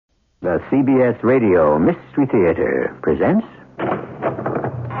The CBS Radio Mystery Theater presents...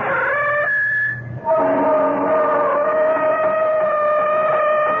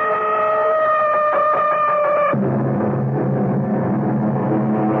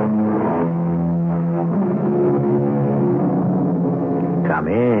 Come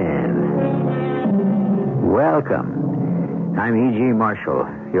in. Welcome. I'm E.G. Marshall,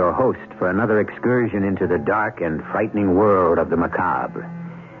 your host for another excursion into the dark and frightening world of the macabre.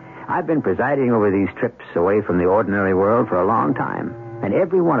 I've been presiding over these trips away from the ordinary world for a long time, and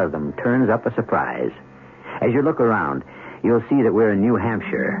every one of them turns up a surprise. As you look around, you'll see that we're in New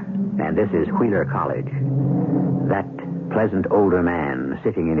Hampshire, and this is Wheeler College. That pleasant older man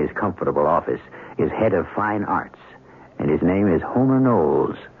sitting in his comfortable office is head of fine arts, and his name is Homer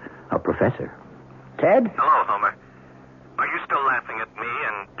Knowles, a professor. Ted? Hello, Homer. Are you still laughing at me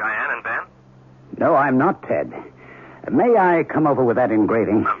and Diane and Ben? No, I'm not, Ted. May I come over with that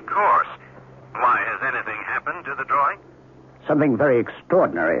engraving? Of course. Why, has anything happened to the drawing? Something very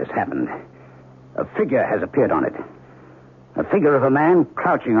extraordinary has happened. A figure has appeared on it. A figure of a man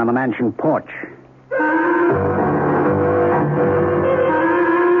crouching on the mansion porch.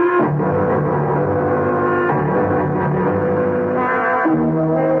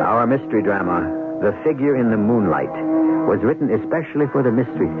 Our mystery drama, The Figure in the Moonlight, was written especially for the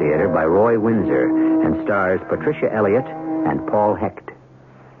Mystery Theater by Roy Windsor and stars Patricia Elliott and Paul Hecht.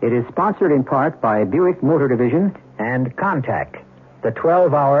 It is sponsored in part by Buick Motor Division and Contact, the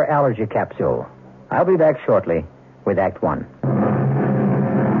 12-hour allergy capsule. I'll be back shortly with Act One.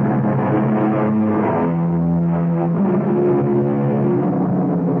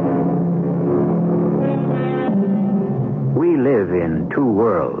 We live in two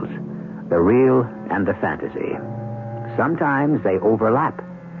worlds, the real and the fantasy. Sometimes they overlap.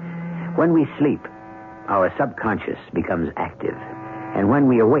 When we sleep, our subconscious becomes active. And when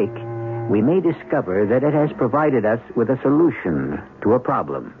we awake, we may discover that it has provided us with a solution to a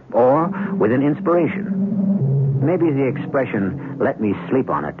problem or with an inspiration. Maybe the expression, "let me sleep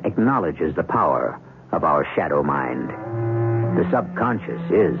on it," acknowledges the power of our shadow mind. The subconscious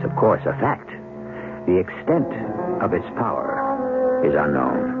is, of course, a fact. The extent of its power is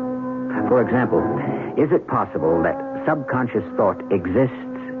unknown. For example, is it possible that subconscious thought exists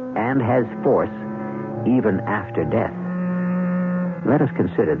and has force even after death? Let us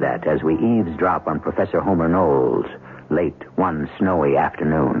consider that as we eavesdrop on Professor Homer Knowles late one snowy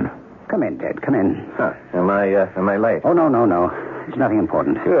afternoon. Come in, Ted. Come in. Huh. Am I late? Oh, no. It's nothing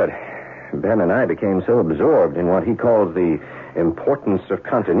important. Good. Ben and I became so absorbed in what he calls the importance of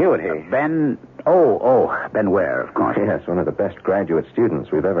continuity. Ben... Ben Ware, of course. Yes, one of the best graduate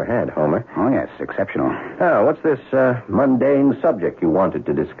students we've ever had, Homer. Oh, yes, exceptional. Now, what's this mundane subject you wanted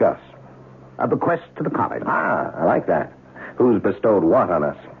to discuss? A bequest to the college. Ah, I like that. Who's bestowed what on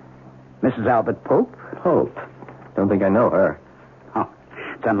us? Mrs. Albert Pope? Pope? Don't think I know her. Oh,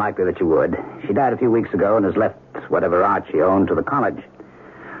 it's unlikely that you would. She died a few weeks ago and has left whatever art she owned to the college.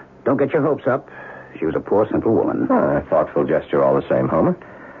 Don't get your hopes up. She was a poor, simple woman. A thoughtful gesture all the same, Homer.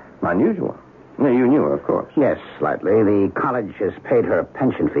 Unusual. You knew her, of course. Yes, slightly. The college has paid her a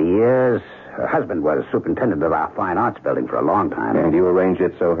pension for years. Her husband was superintendent of our fine arts building for a long time. And you arranged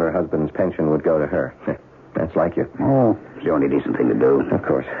it so her husband's pension would go to her. That's like you. Oh, it's the only decent thing to do. Of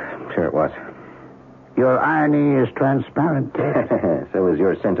course. Sure it was. Your irony is transparent. So is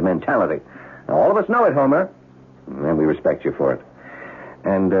your sentimentality. Now, all of us know it, Homer. And we respect you for it.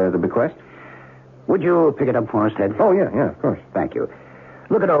 And the bequest? Would you pick it up for us, Ted? Oh, yeah, of course. Thank you.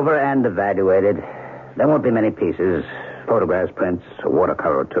 Look it over and evaluate it. There won't be many pieces. Photographs, prints, a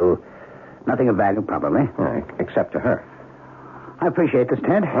watercolor or two. Nothing of value, probably. Except to her. I appreciate this,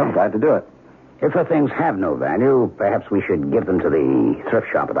 Ted. I'm glad to do it. If her things have no value, perhaps we should give them to the thrift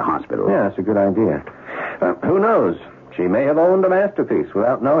shop at the hospital. Yeah, that's a good idea. Who knows? She may have owned a masterpiece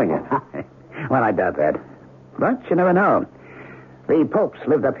without knowing it. Well, I doubt that. But you never know. The Popes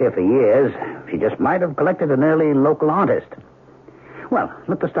lived up here for years. She just might have collected an early local artist. Well,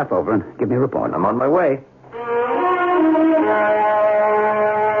 look the stuff over and give me a report. I'm on my way.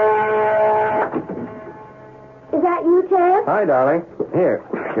 Is that you, Ted? Hi, darling. Here,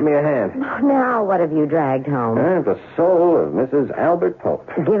 give me a hand. Now, what have you dragged home? The soul of Mrs. Albert Pope.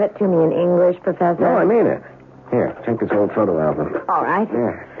 Give it to me in English, Professor. No, I mean it. Here, take this old photo album. All right.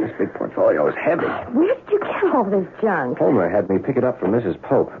 Yeah, this big portfolio is heavy. Where did you get all this junk? Homer had me pick it up from Mrs.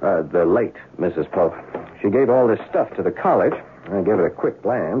 Pope, the late Mrs. Pope. She gave all this stuff to the college. I gave it a quick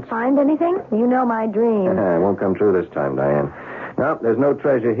glance. Find anything? You know my dream. It won't come true this time, Diane. No, there's no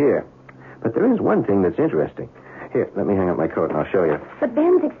treasure here. But there is one thing that's interesting. Here, let me hang up my coat and I'll show you. But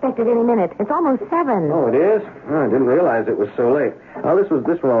Ben's expected any minute. It's almost 7. Oh, it is? Oh, I didn't realize it was so late. Oh, this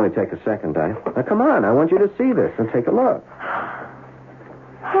will only take a second, Di. Now, come on. I want you to see this and take a look.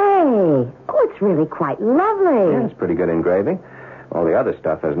 Hey. Oh, it's really quite lovely. Yeah, it's pretty good engraving. All the other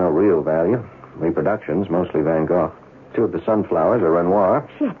stuff has no real value. Reproductions, mostly Van Gogh. 2 of the sunflowers are Renoir.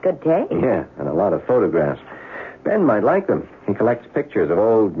 She had good taste. Yeah, and a lot of photographs. Ben might like them. He collects pictures of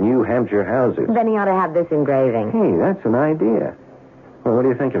old New Hampshire houses. Then he ought to have this engraving. Hey, that's an idea. Well, what do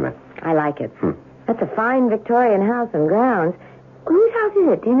you think of it? I like it. That's a fine Victorian house and grounds. Whose house is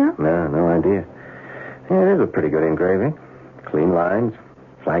it, do you know? No idea. Yeah, it is a pretty good engraving. Clean lines,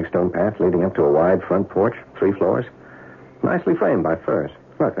 flagstone path leading up to a wide front porch, 3 floors. Nicely framed by firs.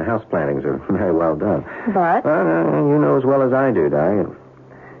 Look, the house plantings are very well done. But? You know as well as I do, Di. It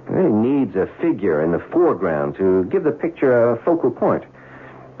really needs a figure in the foreground to give the picture a focal point.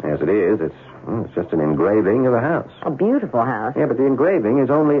 As it is, it's just an engraving of a house. A beautiful house. Yeah, but the engraving is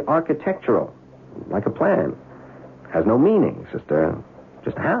only architectural, like a plan. Has no meaning. It's just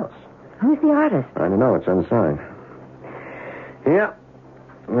a house. Who's the artist? I don't know. It's unsigned. Yeah.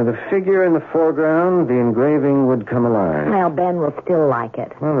 With a figure in the foreground, the engraving would come alive. Well, Ben will still like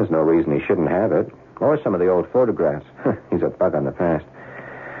it. Well, there's no reason he shouldn't have it. Or some of the old photographs. He's a bug on the past.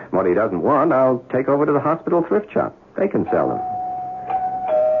 What he doesn't want, I'll take over to the hospital thrift shop. They can sell them.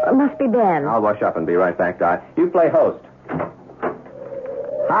 It must be Ben. I'll wash up and be right back, Di. You play host.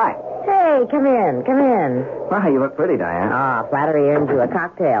 Hi. Hey, come in, come in. Wow, you look pretty, Diane. Ah, flattery earns you a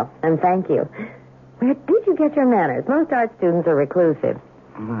cocktail. And thank you. Where did you get your manners? Most art students are reclusive.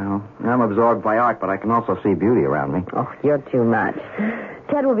 Well, I'm absorbed by art, but I can also see beauty around me. Oh, you're too much.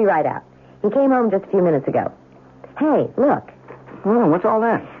 Ted will be right out. He came home just a few minutes ago. Hey, look. Oh, what's all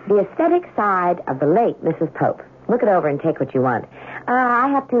that? The aesthetic side of the late Mrs. Pope. Look it over and take what you want. I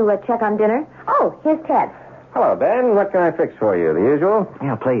have to check on dinner. Oh, here's Ted. Hello, Ben. What can I fix for you? The usual?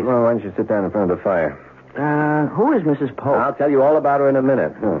 Yeah, please. Well, why don't you sit down in front of the fire? Who is Mrs. Pope? I'll tell you all about her in a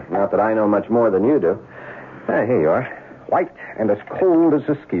minute. Not that I know much more than you do. Here you are. White and as cold as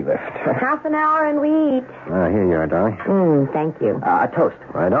a ski lift. Half an hour and we eat. Here you are, darling. Thank you. A toast.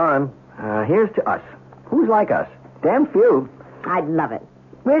 Right on. Here's to us. Who's like us? Damn few. I'd love it.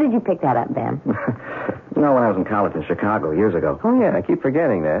 Where did you pick that up, Ben? When I was in college in Chicago years ago. Oh, yeah, I keep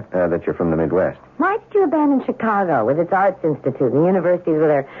forgetting that you're from the Midwest. Why did you abandon Chicago with its arts institute and the universities with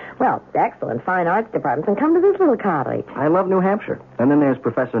their, well, excellent fine arts departments and come to this little college? I love New Hampshire. And then there's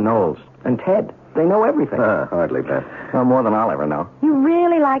Professor Knowles and Ted. They know everything. Hardly, Ben. Well, more than I'll ever know. You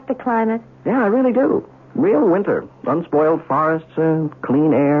really like the climate? Yeah, I really do. Real winter. Unspoiled forests,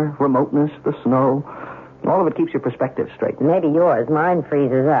 clean air, remoteness, the snow. All of it keeps your perspective straight. Maybe yours. Mine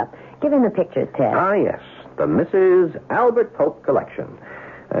freezes up. Give him the pictures, Ted. Ah, yes. The Mrs. Albert Pope collection.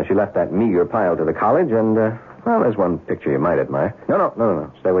 She left that meager pile to the college, and, well, there's one picture you might admire.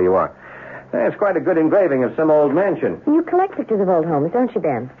 No. Stay where you are. It's quite a good engraving of some old mansion. You collect pictures of old homes, don't you,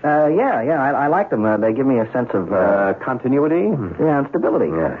 Ben? Yeah. I like them. They give me a sense of... continuity? Yeah, and stability.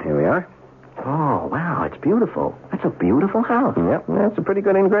 Yeah, here we are. Oh, wow, it's beautiful. That's a beautiful house. Yep, that's a pretty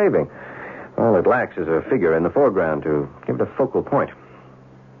good engraving. All it lacks is a figure in the foreground to give it a focal point.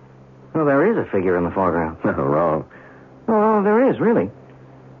 Well, there is a figure in the foreground. No, wrong. Oh, there is, really.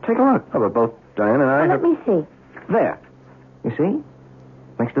 Take a look. Oh, but both Diane and I Let me see. There. You see?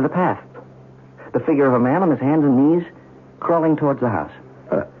 Next to the path. The figure of a man on his hands and knees crawling towards the house.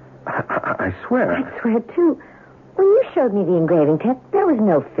 I swear. I swear, too. When you showed me the engraving, Ted, there was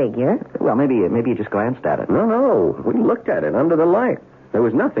no figure. Well, maybe you just glanced at it. No. We looked at it under the light. There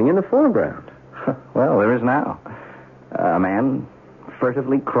was nothing in the foreground. Well, there is now. A man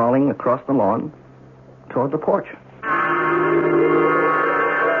furtively crawling across the lawn toward the porch.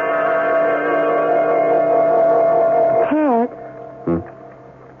 Ted,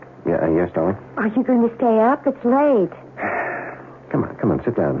 Yes, darling? are you going to stay up? It's late. Come on,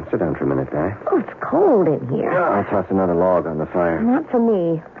 sit down. Sit down for a minute, Di. Oh, it's cold in here. I'll toss another log on the fire. Not for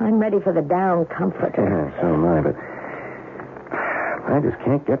me. I'm ready for the down comforter. Yeah, so am I, but I just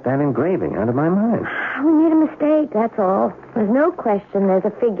can't get that engraving out of my mind. We made a mistake, that's all. There's no question there's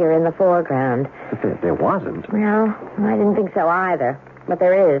a figure in the foreground. But there wasn't. Well, I didn't think so either. But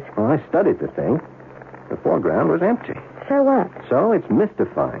there is. Well, I studied the thing. The foreground was empty. So what? So it's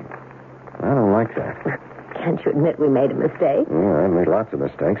mystifying. I don't like that. Can't you admit we made a mistake? Yeah, I made lots of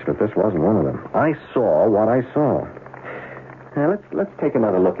mistakes, but this wasn't one of them. I saw what I saw. Now, let's take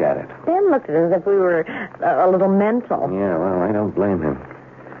another look at it. Ben looked at us as if we were a little mental. Yeah, well, I don't blame him.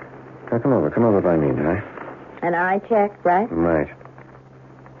 Now, come over by me, Di. An eye check, right? Right.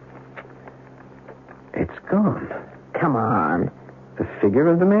 It's gone. Come on. The figure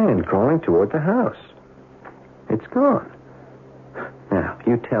of the man crawling toward the house. It's thought. Now,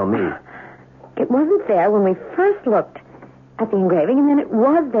 you tell me. It wasn't there when we first looked at the engraving, and then it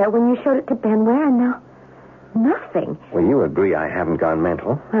was there when you showed it to Ben Ware, and now nothing. Well, you agree I haven't gone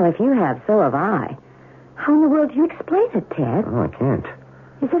mental. Well, if you have, so have I. How in the world do you explain it, Ted? Oh, I can't.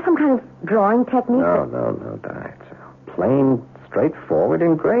 Is this some kind of drawing technique? No, Di. It's a plain, straightforward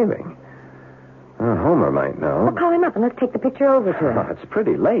engraving. Homer might know. Well, call him up and let's take the picture over to him. Oh, it's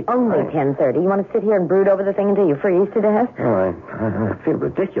pretty late. Only 10:30. You want to sit here and brood over the thing until you freeze to death? Oh, I feel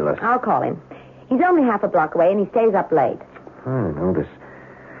ridiculous. I'll call him. He's only half a block away, and he stays up late. I know this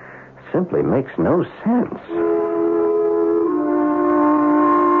simply makes no sense.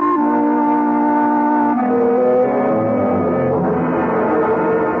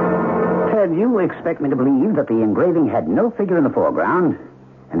 Ted, you expect me to believe that the engraving had no figure in the foreground,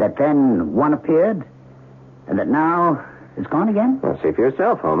 and that then one appeared, and that now it's gone again? Well, see for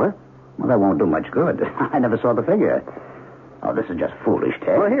yourself, Homer. Well, that won't do much good. I never saw the figure. Oh, this is just foolish,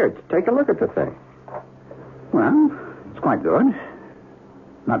 Ted. Well, here, take a look at the thing. Well, it's quite good.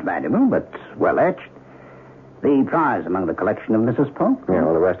 Not valuable, but well etched. The prize among the collection of Mrs. Pope? Yeah,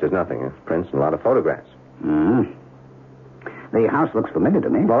 well, the rest is nothing. It's prints and a lot of photographs. The house looks familiar to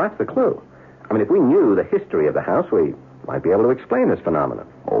me. Well, that's the clue. I mean, if we knew the history of the house, we might be able to explain this phenomenon.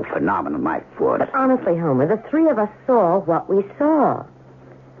 Oh, phenomenon, my foot. But honestly, Homer, the three of us saw what we saw.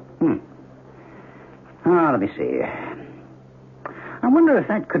 Oh, let me see. I wonder if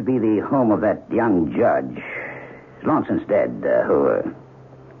that could be the home of that young judge. He's long since dead, who...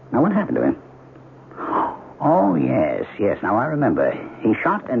 Now, what happened to him? Oh, yes. Now, I remember. He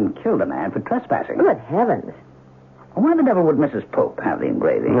shot and killed a man for trespassing. Good heavens. Why the devil would Mrs. Pope have the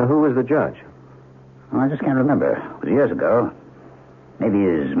engraving? Now, who was the judge? Oh, I just can't remember. It was years ago. Maybe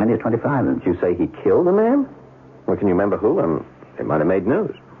as many as 25. Did you say he killed a man? Well, can you remember who? It might have made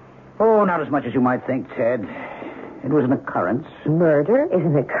news. Oh, not as much as you might think, Ted. It was an occurrence. Murder is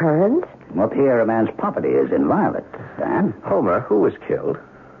an occurrence? Up here, a man's property is inviolate, Dan. Homer, who was killed?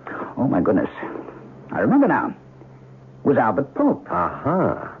 Oh, my goodness. I remember now. It was Albert Pope.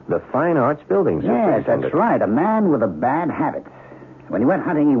 Aha. The Fine Arts Building Yes, that's right. A man with a bad habit. When he went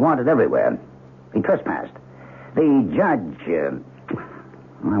hunting, he wandered everywhere. He trespassed. The judge...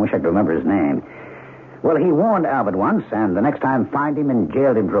 I wish I could remember his name. Well, he warned Albert once, and the next time fined him and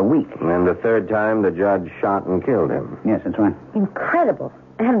jailed him for a week. And the third time, the judge shot and killed him. Yes, that's right. Incredible.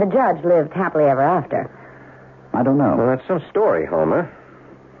 And the judge lived happily ever after. I don't know. Well, that's some story, Homer.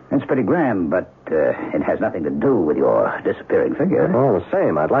 It's pretty grim, but it has nothing to do with your disappearing figure. All the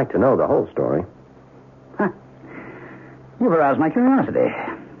same, I'd like to know the whole story. Huh. You've aroused my curiosity.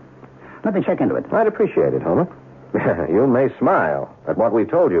 Let me check into it. I'd appreciate it, Homer. You may smile at what we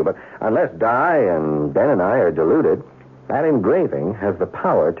told you, but unless Di and Ben and I are deluded, that engraving has the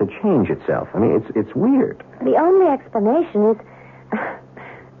power to change itself. I mean, it's weird. The only explanation is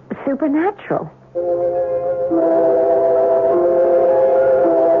supernatural.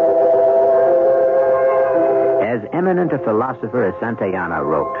 As eminent a philosopher as Santayana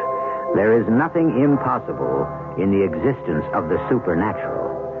wrote, there is nothing impossible in the existence of the supernatural.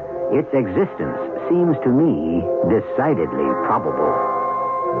 Its existence seems to me decidedly probable.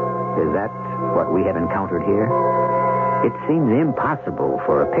 Is that what we have encountered here? It seems impossible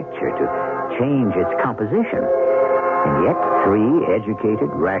for a picture to change its composition. And yet, three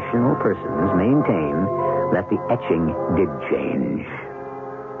educated, rational persons maintain that the etching did change.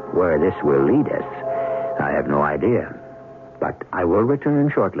 Where this will lead us, I have no idea. But I will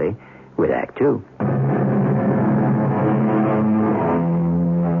return shortly with Act Two.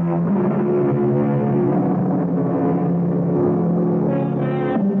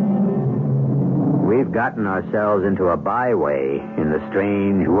 We've gotten ourselves into a byway in the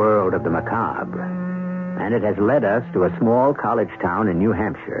strange world of the macabre. And it has led us to a small college town in New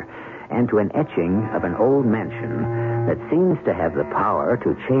Hampshire and to an etching of an old mansion that seems to have the power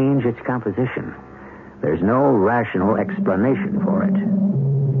to change its composition. There's no rational explanation for it.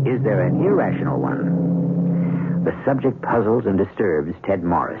 Is there an irrational one? The subject puzzles and disturbs Ted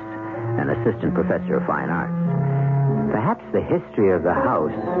Morris, an assistant professor of fine arts. Perhaps the history of the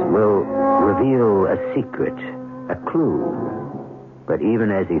house will reveal a secret, a clue. But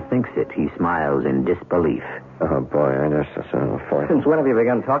even as he thinks it, he smiles in disbelief. Oh, boy, I just... Since when have you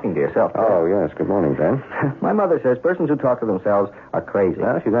begun talking to yourself? Oh, yes. Good morning, Ben. My mother says persons who talk to themselves are crazy.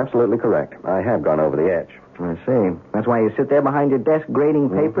 Well, she's absolutely correct. I have gone over the edge. I see. That's why you sit there behind your desk grading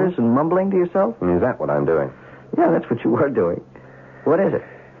papers and mumbling to yourself? Is that what I'm doing? Yeah, that's what you were doing. What is it?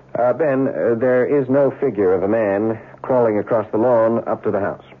 Ben, there is no figure of a man crawling across the lawn up to the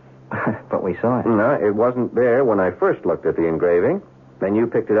house. But we saw it. No, it wasn't there when I first looked at the engraving. Then you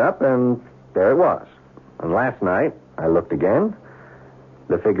picked it up, and there it was. And last night, I looked again.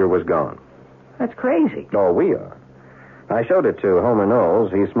 The figure was gone. That's crazy. Oh, we are. I showed it to Homer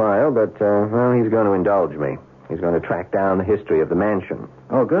Knowles. He smiled, but, he's going to indulge me. He's going to track down the history of the mansion.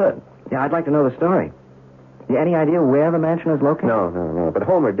 Oh, good. Yeah, I'd like to know the story. You any idea where the mansion is located? No. But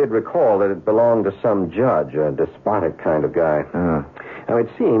Homer did recall that it belonged to some judge, a despotic kind of guy. Now, it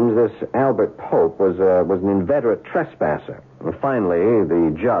seems this Albert Pope was an inveterate trespasser. And finally,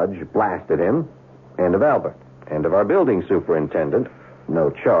 the judge blasted him. End of Albert. End of our building superintendent. No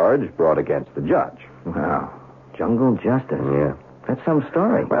charge brought against the judge. Wow. Jungle justice. Yeah. That's some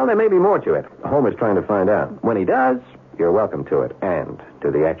story. Well, there may be more to it. Homer's trying to find out. When he does, you're welcome to it, and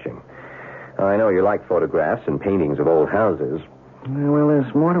to the etching. I know you like photographs and paintings of old houses. Well,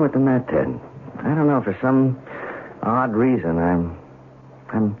 there's more to it than that, Ted. I don't know, for some odd reason, I'm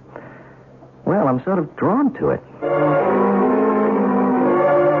sort of drawn to it.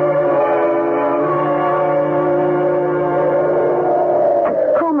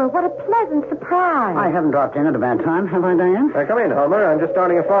 Homer, what a pleasant surprise. I haven't dropped in at a bad time, have I, Diane? Come in, Homer. I'm just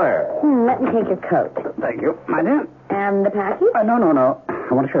starting a fire. Let me take your coat. Thank you, my dear. And the package? No.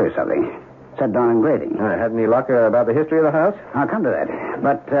 I want to show you something. Set down engraving. Had any luck about the history of the house? I'll come to that.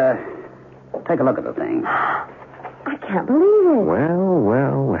 But, take a look at the thing. I can't believe it.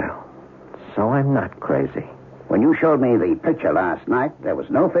 Well. So I'm not crazy. When you showed me the picture last night, there was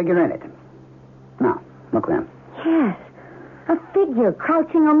no figure in it. Now, look there. Yes. A figure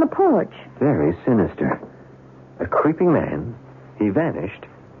crouching on the porch. Very sinister. A creeping man. He vanished.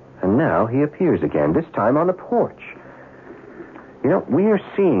 And now he appears again, this time on the porch. You know, we're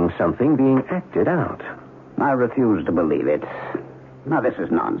seeing something being acted out. I refuse to believe it. Now, this is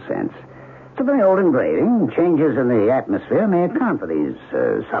nonsense. It's a very old engraving. Changes in the atmosphere may account for these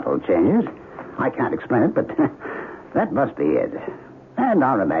subtle changes. I can't explain it, but that must be it. And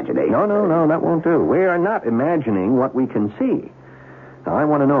our imagination. No, that won't do. We are not imagining what we can see. Now, I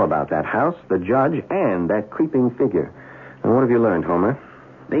want to know about that house, the judge, and that creeping figure. And what have you learned, Homer?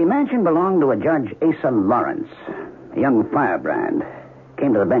 The mansion belonged to a Judge Asa Lawrence, a young firebrand.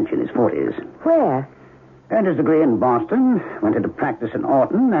 Came to the bench in his 40s. Where? Earned his degree in Boston, went into practice in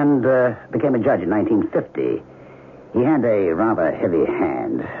Orton, and became a judge in 1950. He had a rather heavy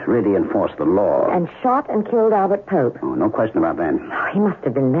hand, really enforced the law. And shot and killed Albert Pope. Oh, no question about that. Oh, he must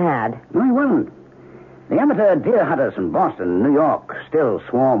have been mad. No, he wasn't. The amateur deer hunters from Boston and New York still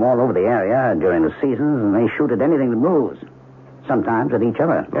swarm all over the area during the seasons, and they shoot at anything that moves. Sometimes at each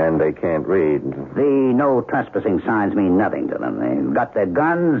other. And they can't read. The no trespassing signs mean nothing to them. They've got their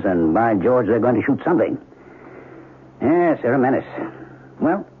guns, and by George, they're going to shoot something. Yes, they're a menace.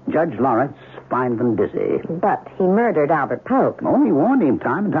 Well, Judge Lawrence fined them dizzy. But he murdered Albert Pope. Oh, he warned him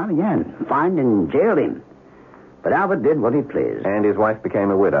time and time again. Fined and jailed him. But Albert did what he pleased. And his wife became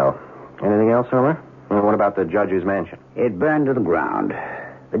a widow. Anything else, Homer? And what about the judge's mansion? It burned to the ground.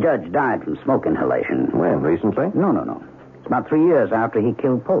 The judge died from smoke inhalation. When, recently? No. It's about 3 years after he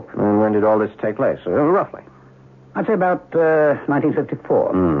killed Pope. And when did all this take place? Roughly. I'd say about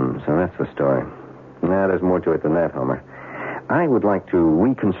 1954. So that's the story. Now, there's more to it than that, Homer. I would like to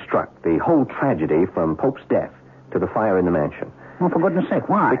reconstruct the whole tragedy from Pope's death to the fire in the mansion. Well, for goodness sake,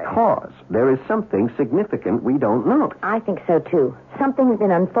 why? Because there is something significant we don't know. I think so, too. Something's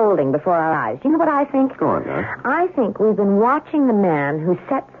been unfolding before our eyes. Do you know what I think? Go on, Don. I think we've been watching the man who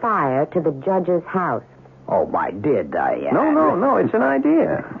set fire to the judge's house. Oh, my dear Diane. No, it's an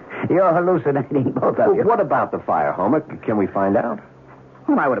idea. You're hallucinating, both of you. What about the fire, Homer? Can we find out?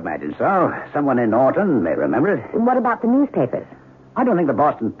 Well, I would imagine so. Someone in Orton may remember it. What about the newspapers? I don't think the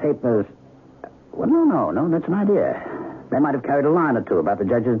Boston papers... Well, no, that's an idea. They might have carried a line or two about the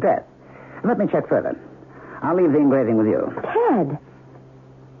judge's death. Let me check further. I'll leave the engraving with you. Ted.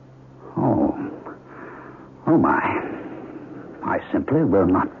 Oh, my. I simply will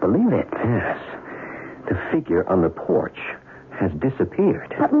not believe it. Yes. The figure on the porch has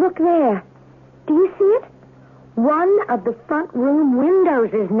disappeared. But look there. Do you see it? One of the front room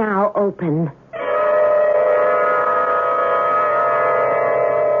windows is now open.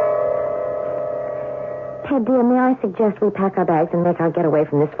 Ted, dear, may I suggest we pack our bags and make our getaway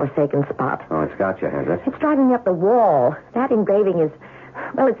from this forsaken spot? Oh, it's got you, has it? It's driving me up the wall. That engraving is,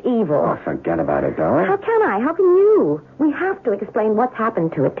 well, it's evil. Oh, forget about it, darling. How can I? How can you? We have to explain what's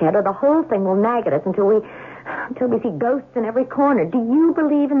happened to it, Ted, or the whole thing will nag at us until we see ghosts in every corner. Do you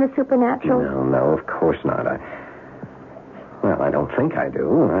believe in the supernatural? No, of course not. I don't think I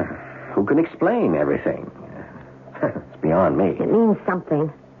do. Who can explain everything? It's beyond me. It means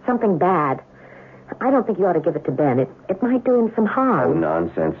something. Something bad. I don't think you ought to give it to Ben. It might do him some Oh, harm.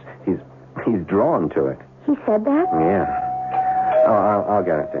 nonsense. He's drawn to it. He said that? Yeah. Oh, I'll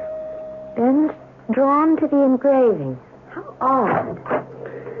get it there. Ben's drawn to the engraving. How odd.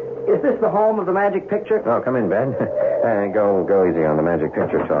 Is this the home of the magic picture? Oh, come in, Ben. Go easy on the magic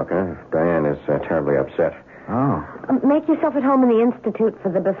picture talk, huh? Diane is terribly upset. Oh. Make yourself at home in the Institute for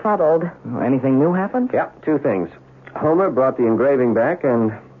the Befuddled. Anything new happened? Yeah, two things. Homer brought the engraving back,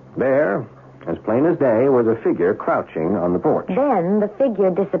 and there, as plain as day, was a figure crouching on the porch. Then the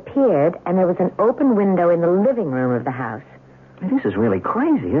figure disappeared, and there was an open window in the living room of the house. This is really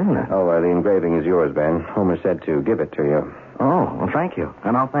crazy, isn't it? Oh, the engraving is yours, Ben. Homer said to give it to you. Oh, well, thank you.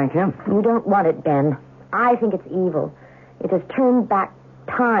 And I'll thank him. You don't want it, Ben. I think it's evil. It has turned back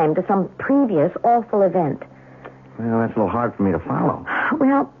time to some previous awful event. Well, that's a little hard for me to follow.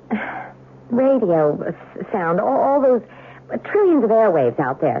 Well, radio sound, all those trillions of airwaves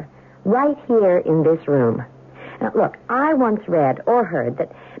out there, right here in this room. Now, look, I once read or heard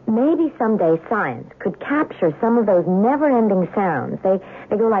that maybe someday science could capture some of those never-ending sounds. They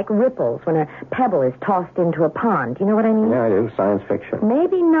go like ripples when a pebble is tossed into a pond. You know what I mean? Yeah, I do. Science fiction.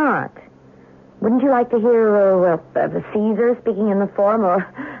 Maybe not. Wouldn't you like to hear Caesar speaking in the Forum,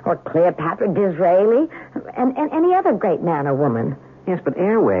 or Cleopatra Disraeli, and any other great man or woman? Yes, but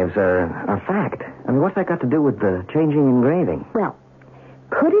airwaves are fact. I mean, what's that got to do with the changing engraving? Well,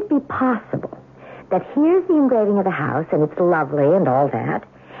 could it be possible that here's the engraving of the house, and it's lovely and all that,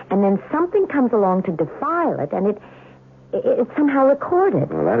 and then something comes along to defile it, and it's somehow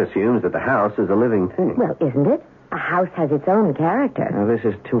recorded? Well, that assumes that the house is a living thing. Well, isn't it? A house has its own character. Now, this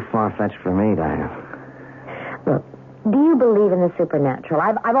is too far-fetched for me, Diane. Look, do you believe in the supernatural?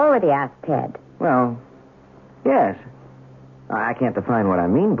 I've already asked Ted. Well, yes. I can't define what I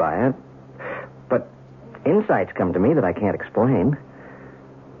mean by it, but insights come to me that I can't explain.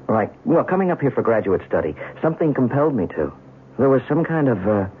 Like, well, coming up here for graduate study, something compelled me to. There was some kind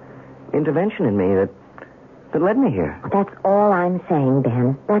of intervention in me that led me here. That's all I'm saying,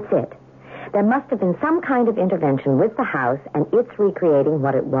 Ben. That's it. There must have been some kind of intervention with the house, and it's recreating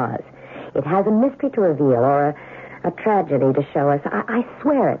what it was. It has a mystery to reveal, or a tragedy to show us. I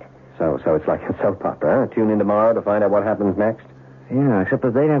swear it. So it's like a soap opera, huh? Tune in tomorrow to find out what happens next? Yeah, except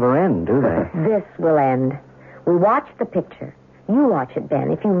that they never end, do they? This will end. We watch the picture. You watch it,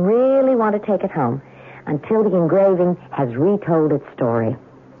 Ben, if you really want to take it home, until the engraving has retold its story.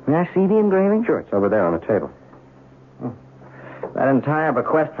 May I see the engraving? Sure, it's over there on the table. That entire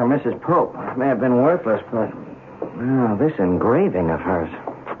bequest from Mrs. Pope may have been worthless, but... Oh, this engraving of hers.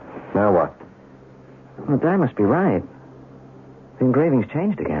 Now what? Well, Di must be right. The engraving's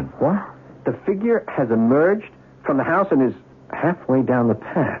changed again. What? The figure has emerged from the house and is halfway down the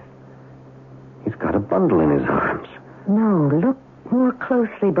path. He's got a bundle in his arms. No, look more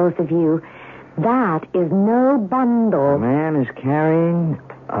closely, both of you. That is no bundle. The man is carrying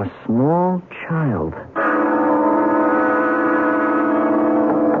a small child.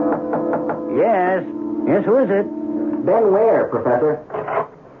 Yes. Yes, who is it? Ben Ware, Professor.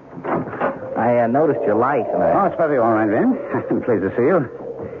 I noticed your light. Oh, it's perfectly all right, Ben. I'm pleased to see you.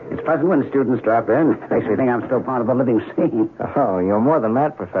 It's pleasant when students drop in. Makes me think I'm still part of the living scene. Oh, you're more than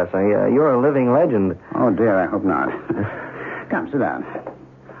that, Professor. You're a living legend. Oh, dear, I hope not. Come, sit down.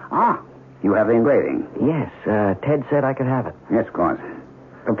 Ah, you have the engraving. Yes, Ted said I could have it. Yes, of course.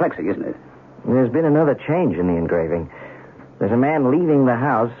 Perplexing, isn't it? There's been another change in the engraving. There's a man leaving the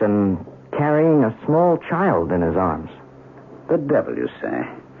house and carrying a small child in his arms. The devil, you say.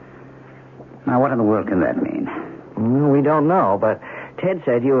 Now, what in the world can that mean? Well, we don't know, but Ted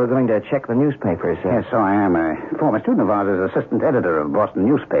said you were going to check the newspapers. Yes, so I am. A former student of ours is assistant editor of a Boston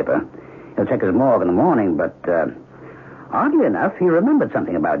newspaper. He'll check his morgue in the morning, but oddly enough, he remembered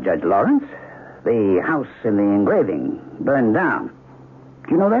something about Judge Lawrence. The house in the engraving burned down.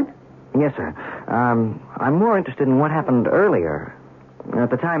 Do you know that? Yes, sir. I'm more interested in what happened earlier, at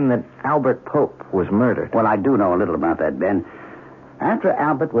the time that Albert Pope was murdered. Well, I do know a little about that, Ben. After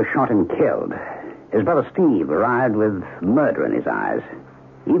Albert was shot and killed, his brother Steve arrived with murder in his eyes.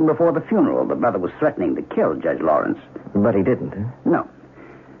 Even before the funeral, the brother was threatening to kill Judge Lawrence. But he didn't, huh? No.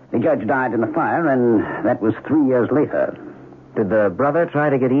 The judge died in the fire, and that was 3 years later. Did the brother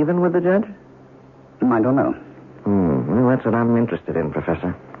try to get even with the judge? I don't know. Well, that's what I'm interested in,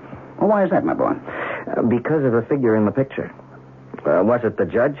 Professor. Well, why is that, my boy? Because of the figure in the picture. Was it the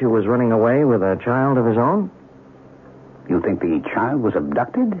judge who was running away with a child of his own? You think the child was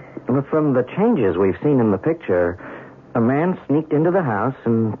abducted? Well, from the changes we've seen in the picture, a man sneaked into the house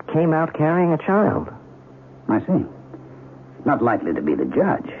and came out carrying a child. I see. Not likely to be the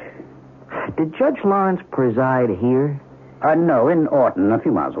judge. Did Judge Lawrence preside here? No, in Orton, a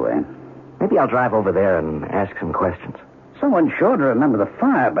few miles away. Maybe I'll drive over there and ask some questions. Someone's sure to remember the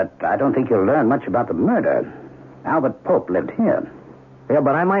fire, but I don't think you'll learn much about the murder. Albert Pope lived here. Yeah,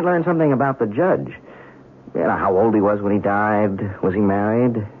 but I might learn something about the judge. You know, how old he was when he died. Was he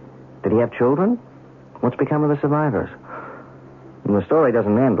married? Did he have children? What's become of the survivors? And the story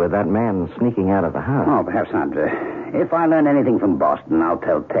doesn't end with that man sneaking out of the house. Oh, perhaps not. If I learn anything from Boston, I'll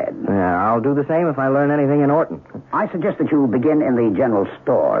tell Ted. Yeah, I'll do the same if I learn anything in Orton. I suggest that you begin in the general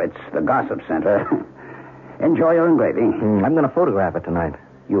store. It's the gossip center. Enjoy your engraving. I'm going to photograph it tonight.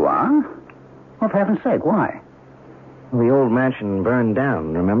 You are? Well, for heaven's sake, why? The old mansion burned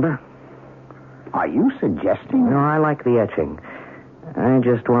down, remember? Are you suggesting? No, I like the etching. I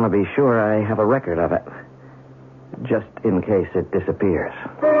just want to be sure I have a record of it. Just in case it disappears.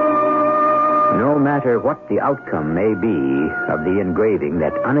 No matter what the outcome may be of the engraving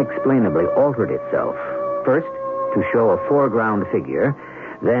that unexplainably altered itself, first to show a foreground figure,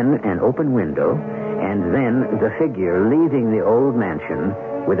 then an open window, and then the figure leaving the old mansion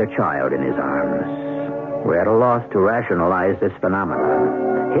with a child in his arms. We're at a loss to rationalize this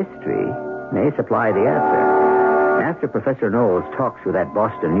phenomenon. History may supply the answer. After Professor Knowles talks with that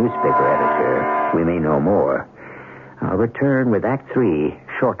Boston newspaper editor, we may know more. I'll return with Act 3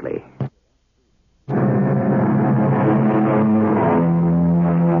 shortly.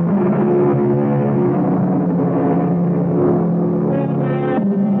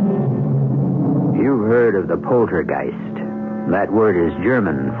 You've heard of the poltergeist. That word is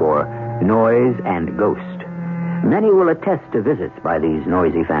German for noise and ghost. Many will attest to visits by these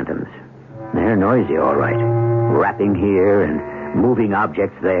noisy phantoms. They're noisy, all right. Rapping here and moving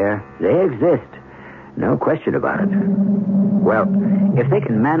objects there. They exist. No question about it. Well, if they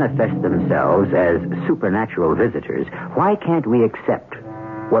can manifest themselves as supernatural visitors, why can't we accept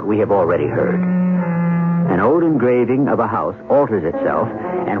what we have already heard? An old engraving of a house alters itself,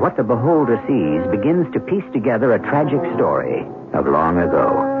 and what the beholder sees begins to piece together a tragic story of long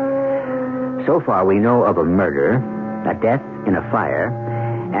ago. So far, we know of a murder, a death in a fire,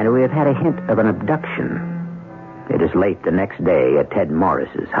 and we have had a hint of an abduction. It is late the next day at Ted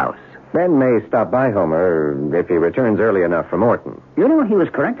Morris's house. Ben may stop by Homer if he returns early enough from Orton. You know, he was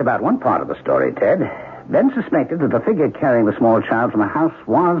correct about one part of the story, Ted. Ben suspected that the figure carrying the small child from the house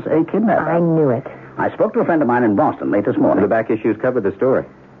was a kidnapper. I knew it. I spoke to a friend of mine in Boston late this morning. The back issues covered the story.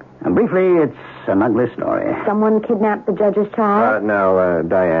 And briefly, it's an ugly story. Someone kidnapped the judge's child? No,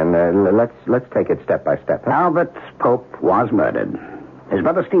 Diane, let's take it step by step. Huh? Albert Pope was murdered. His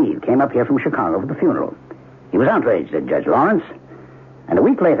brother Steve came up here from Chicago for the funeral. He was outraged at Judge Lawrence. And a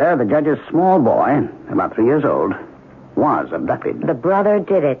week later, the judge's small boy, about 3 years old, was abducted. The brother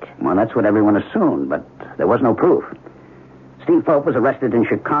did it. Well, that's what everyone assumed, but there was no proof. Steve Pope was arrested in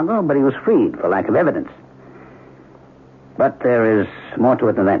Chicago, but he was freed for lack of evidence. But there is more to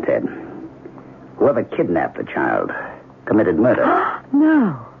it than that, Ted. Whoever kidnapped the child committed murder.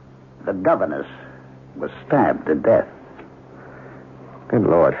 No. The governess was stabbed to death. Good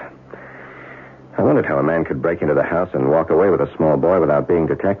Lord. I wondered how a man could break into the house and walk away with a small boy without being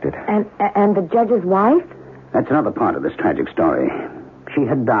detected. And the judge's wife? That's another part of this tragic story. She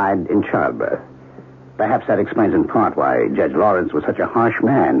had died in childbirth. Perhaps that explains in part why Judge Lawrence was such a harsh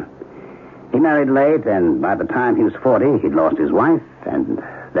man. He married late, and by the time he was 40, he'd lost his wife, and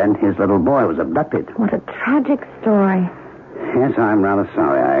then his little boy was abducted. What a tragic story. Yes, I'm rather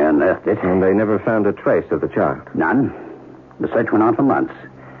sorry I unearthed it. And they never found a trace of the child. None. The search went on for months.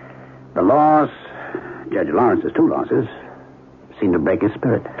 The loss, Judge Lawrence's 2 losses, seemed to break his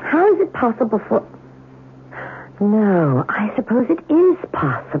spirit. How is it possible for... No, I suppose it is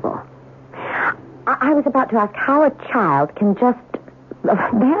possible. I was about to ask how a child can just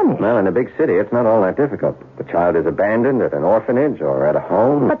vanish. Well, in a big city, it's not all that difficult. The child is abandoned at an orphanage or at a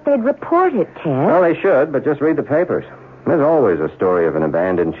home. But they'd report it, Ted. Well, they should, but just read the papers. There's always a story of an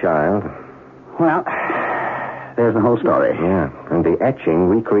abandoned child. Well, there's the whole story. Yeah, and the etching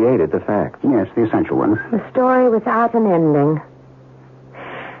recreated the facts. Yes, the essential ones. The story without an ending.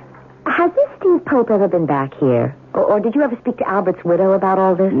 Has this Steve Pope ever been back here? Or did you ever speak to Albert's widow about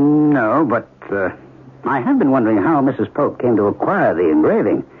all this? No, but I have been wondering how Mrs. Pope came to acquire the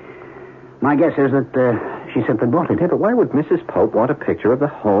engraving. My guess is that she simply bought it. Yeah, but why would Mrs. Pope want a picture of the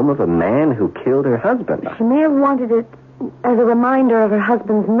home of a man who killed her husband? She may have wanted it as a reminder of her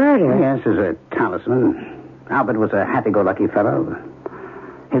husband's murder. Yes, as a talisman. Albert was a happy-go-lucky fellow.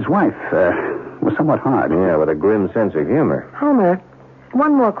 His wife was somewhat hard. Yeah, with a grim sense of humor. Homer,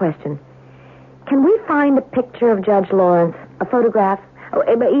 one more question. Can we find a picture of Judge Lawrence? A photograph? Or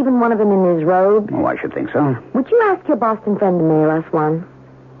even one of him in his robe? Oh, I should think so. Would you ask your Boston friend to mail us one?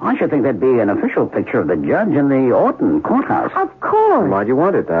 I should think there'd be an official picture of the judge in the Orton courthouse. Of course. Why'd you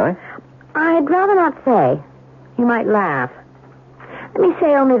want it, Di? I'd rather not say. You might laugh. Let me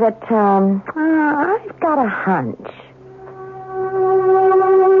say only that, I've got a hunch.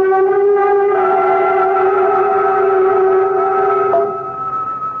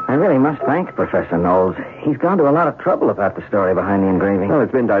 I really must thank Professor Knowles. He's gone to a lot of trouble about the story behind the engraving. Well,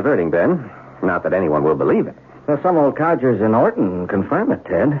 it's been diverting, Ben. Not that anyone will believe it. Well, some old codgers in Orton confirm it,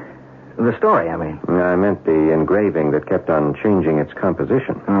 Ted. The story, I mean. I meant the engraving that kept on changing its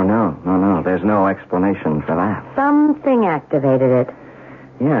composition. Oh, no. There's no explanation for that. Something activated it.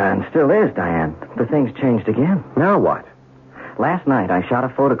 Yeah, and still is, Diane. The thing's changed again. Now what? Last night, I shot a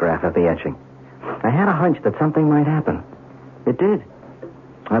photograph of the etching. I had a hunch that something might happen. It did.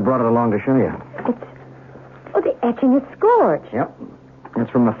 I brought it along to show you. The etching is scorched. Yep.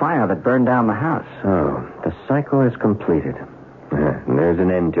 It's from the fire that burned down the house. So, the cycle is completed. And there's an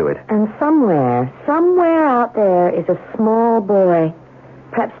end to it. And somewhere out there is a small boy,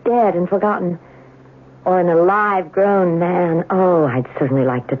 perhaps dead and forgotten, or an alive, grown man. Oh, I'd certainly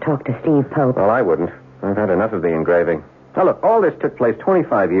like to talk to Steve Pope. Well, I wouldn't. I've had enough of the engraving. Now, look, all this took place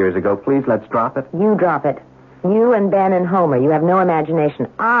 25 years ago. Please, let's drop it. You drop it. You and Ben and Homer, you have no imagination.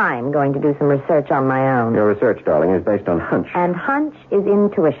 I'm going to do some research on my own. Your research, darling, is based on hunch. And hunch is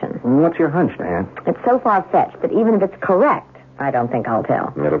intuition. What's your hunch, Diane? It's so far-fetched that even if it's correct, I don't think I'll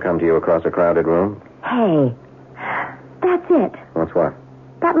tell. It'll come to you across a crowded room? Hey, that's it. What's what?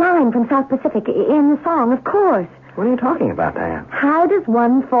 That line from South Pacific in the song, of course. What are you talking about, Diane? How does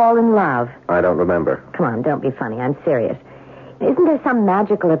one fall in love? I don't remember. Come on, don't be funny. I'm serious. Isn't there some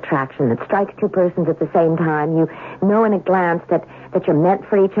magical attraction that strikes two persons at the same time? You know in a glance that you're meant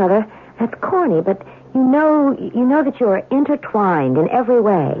for each other. That's corny, but you know that you're intertwined in every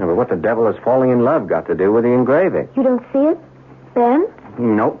way. Yeah, but what the devil has falling in love got to do with the engraving? You don't see it, Ben?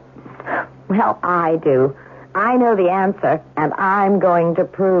 Nope. Well, I do. I know the answer, and I'm going to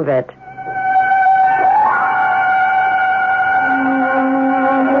prove it.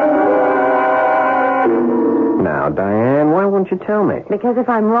 Now, Diane, why won't you tell me? Because if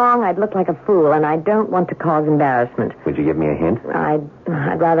I'm wrong, I'd look like a fool, and I don't want to cause embarrassment. Would you give me a hint?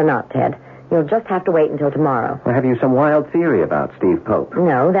 I'd rather not, Ted. You'll just have to wait until tomorrow. Or have you some wild theory about Steve Pope?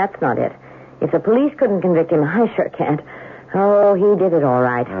 No, that's not it. If the police couldn't convict him, I sure can't. Oh, he did it all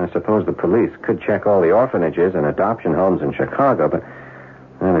right. I suppose the police could check all the orphanages and adoption homes in Chicago, but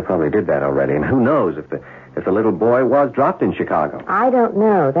well, they probably did that already. And who knows if the little boy was dropped in Chicago? I don't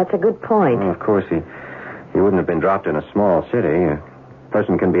know. That's a good point. Well, of course, he wouldn't have been dropped in a small city. A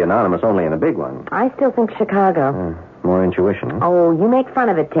person can be anonymous only in a big one. I still think Chicago. More intuition. Oh, you make fun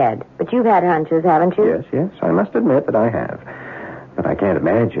of it, Ted. But you've had hunches, haven't you? Yes. I must admit that I have. But I can't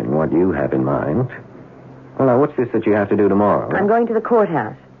imagine what you have in mind. Well, now, what's this that you have to do tomorrow? I'm going to the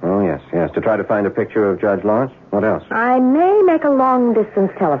courthouse. Oh, yes. To try to find a picture of Judge Lawrence. What else? I may make a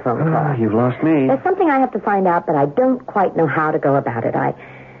long-distance telephone call. You've lost me. There's something I have to find out, but I don't quite know how to go about it. I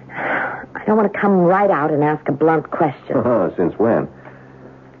don't want to come right out and ask a blunt question. Oh, since when?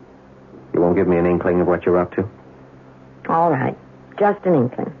 You won't give me an inkling of what you're up to? All right. Just an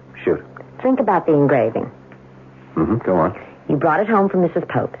inkling. Shoot. Think about the engraving. Go on. You brought it home from Mrs.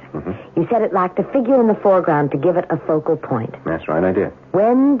 Pope's. You said it lacked a figure in the foreground to give it a focal point. That's right, I did.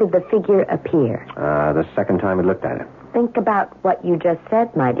 When did the figure appear? The second time I looked at it. Think about what you just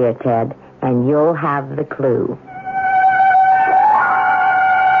said, my dear Ted, and you'll have the clue.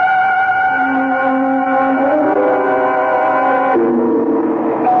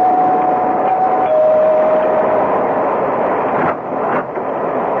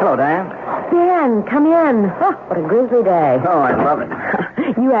 Hello, Diane. Ben, come in. Oh, what a grisly day. Oh, I love it.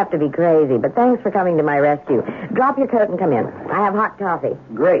 You have to be crazy, but thanks for coming to my rescue. Drop your coat and come in. I have hot coffee.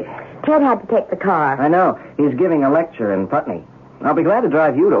 Great. Ted had to take the car. I know. He's giving a lecture in Putney. I'll be glad to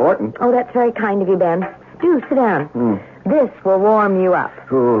drive you to Orton. Oh, that's very kind of you, Ben. Do sit down. This will warm you up.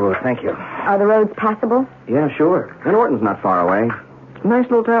 Oh, thank you. Are the roads passable? Yeah, sure. And Orton's not far away. Nice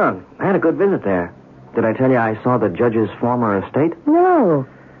little town. I had a good visit there. Did I tell you I saw the judge's former estate? No.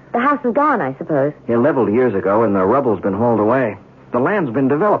 The house is gone, I suppose. It leveled years ago, and the rubble's been hauled away. The land's been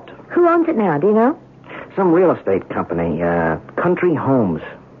developed. Who owns it now, do you know? Some real estate company, Country Homes.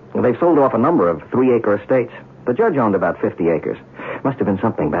 They've sold off a number of 3-acre estates. The judge owned about 50 acres. Must have been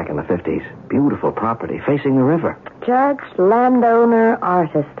something back in the 50s. Beautiful property, facing the river. Judge, landowner,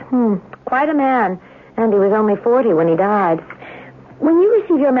 artist. Quite a man. And he was only 40 when he died. When you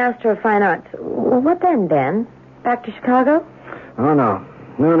received your Master of Fine Arts, what then, Ben? Back to Chicago? Oh, no.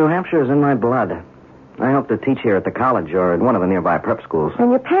 No, New Hampshire is in my blood. I hope to teach here at the college or at one of the nearby prep schools. And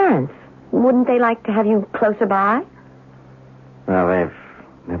your parents? Wouldn't they like to have you closer by? Well, they've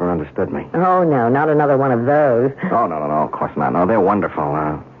never understood me. Oh, no, not another one of those. Oh, no, of course not. No, they're wonderful.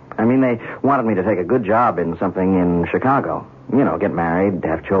 I mean, they wanted me to take a good job in something in Chicago. You know, get married,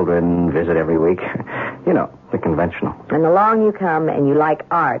 have children, visit every week. You know, the conventional. And along you come and you like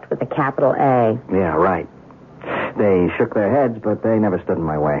art with a capital A. Yeah, right. They shook their heads, but they never stood in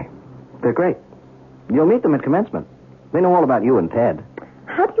my way. They're great. You'll meet them at commencement. They know all about you and Ted.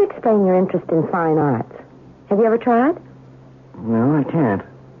 How do you explain your interest in fine arts? Have you ever tried? No, I can't.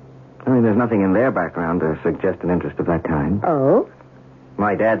 I mean, there's nothing in their background to suggest an interest of that kind. Oh?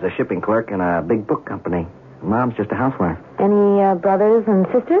 My dad's a shipping clerk in a big book company. Mom's just a housewife. Any brothers and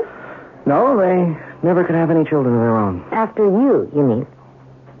sisters? No, they never could have any children of their own. After you mean?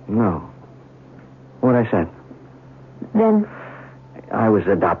 No. What I said. Then? I was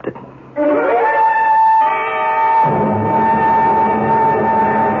adopted.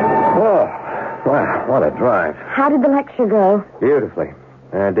 Oh, wow, what a drive. How did the lecture go? Beautifully.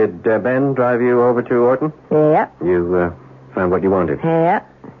 Did Ben drive you over to Orton? Yep. You found what you wanted? Yep.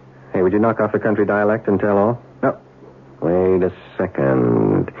 Hey, would you knock off the country dialect and tell all? No. Wait a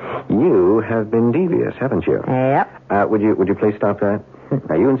second. You have been devious, haven't you? Yep. Would you please stop that?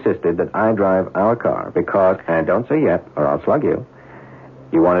 Now, you insisted that I drive our car because, and don't say yet, or I'll slug you,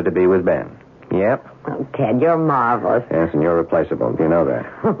 you wanted to be with Ben. Yep. Oh, Ted, you're marvelous. Yes, and you're replaceable. You know that.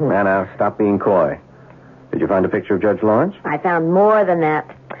 Now, stop being coy. Did you find a picture of Judge Lawrence? I found more than that.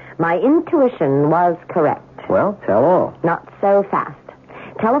 My intuition was correct. Well, tell all. Not so fast.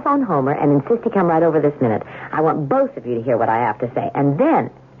 Telephone Homer and insist he come right over this minute. I want both of you to hear what I have to say. And then,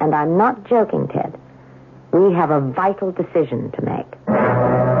 and I'm not joking, Ted, we have a vital decision to make.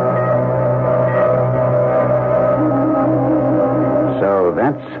 So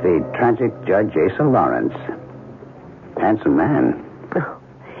that's the tragic Judge Asa Lawrence. Handsome man. Oh,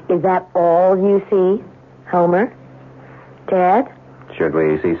 is that all you see, Homer? Ted? Should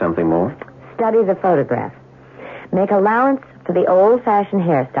we see something more? Study the photograph. Make allowance for the old-fashioned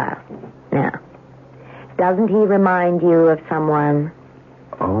hairstyle. Now, doesn't he remind you of someone?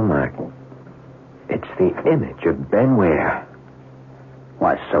 Oh, my. It's the image of Ben Ware.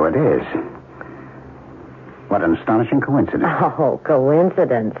 Why, so it is. What an astonishing coincidence. Oh,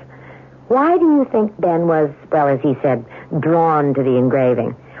 coincidence. Why do you think Ben was, well, as he said, drawn to the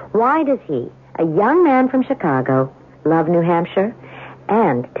engraving? Why does he, a young man from Chicago, love New Hampshire?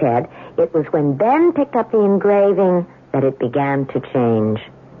 And, Ted, it was when Ben picked up the engraving that it began to change.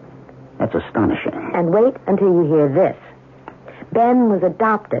 That's astonishing. And wait until you hear this. Ben was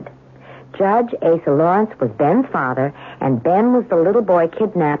adopted. Judge Asa Lawrence was Ben's father, and Ben was the little boy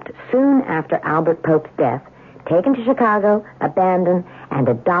kidnapped soon after Albert Pope's death, taken to Chicago, abandoned, and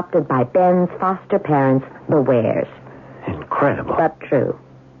adopted by Ben's foster parents, the Wares. Incredible. But true.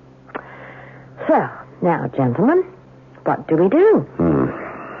 So, now, gentlemen, what do we do?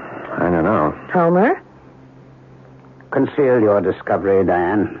 I don't know. Homer? Conceal your discovery,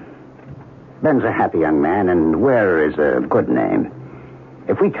 Diane. Ben's a happy young man, and Ware is a good name.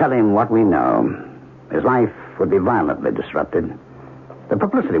 If we tell him what we know, his life would be violently disrupted. The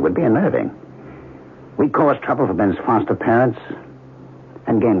publicity would be unnerving. We'd cause trouble for Ben's foster parents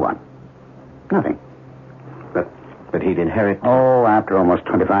and gain what? Nothing. But he'd inherit... Oh, after almost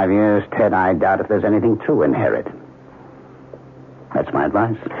 25 years, Ted, I doubt if there's anything to inherit. That's my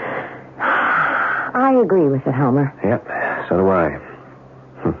advice. I agree with it, Homer. Yep, so do I.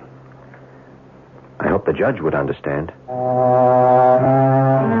 I hope the judge would understand.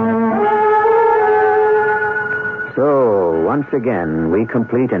 So, once again, we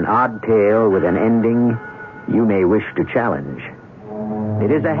complete an odd tale with an ending you may wish to challenge.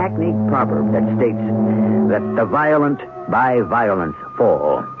 It is a hackneyed proverb that states that the violent by violence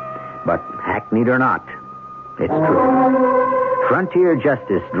fall. But hackneyed or not, it's true. Frontier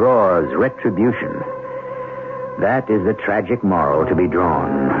justice draws retribution. That is the tragic moral to be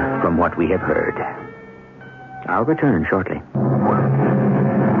drawn from what we have heard. I'll return shortly.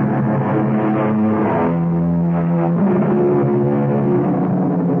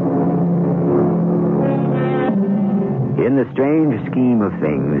 In the strange scheme of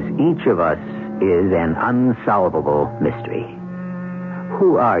things, each of us is an unsolvable mystery.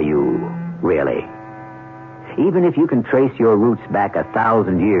 Who are you, really? Even if you can trace your roots back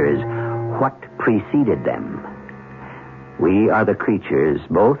 1,000 years, what preceded them? We are the creatures,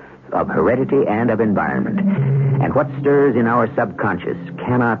 both of heredity and of environment. And what stirs in our subconscious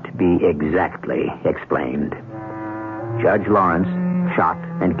cannot be exactly explained. Judge Lawrence shot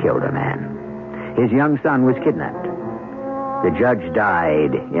and killed a man. His young son was kidnapped. The judge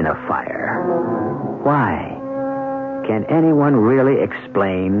died in a fire. Why? Can anyone really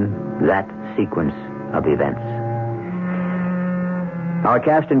explain that sequence of events? Our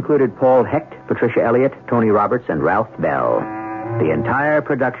cast included Paul Hecht, Patricia Elliott, Tony Roberts, and Ralph Bell. The entire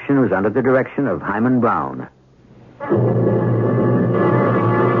production was under the direction of Hyman Brown.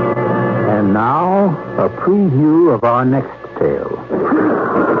 And now, a preview of our next tale.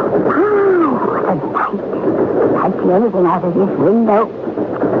 I see anything out of this window.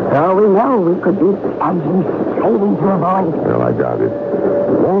 For all we know, we could be plunging straight into a void. Well, I doubt it.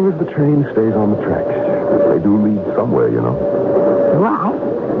 As long as the train stays on the tracks. They do lead somewhere, you know. Why?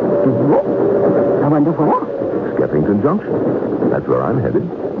 I wonder where. Skeffington Junction. That's where I'm headed.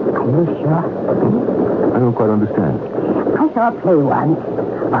 Are you sure? I don't quite understand. I saw a play once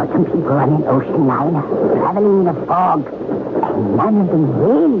about some people on an ocean liner traveling in a fog. And none of them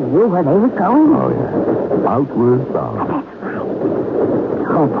really knew where they were going. Oh, yeah. Outward bound. That's right.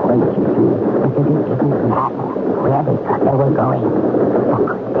 The whole point, you see, was that it didn't matter where they thought they were going.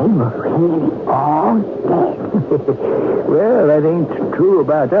 Because they were really all dead. Well, that ain't true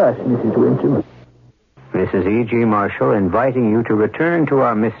about us, Mrs. Winston. This is E.G. Marshall inviting you to return to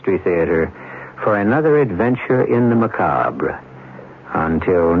our Mystery Theater for another adventure in the macabre.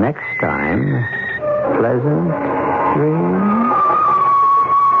 Until next time, pleasant dreams.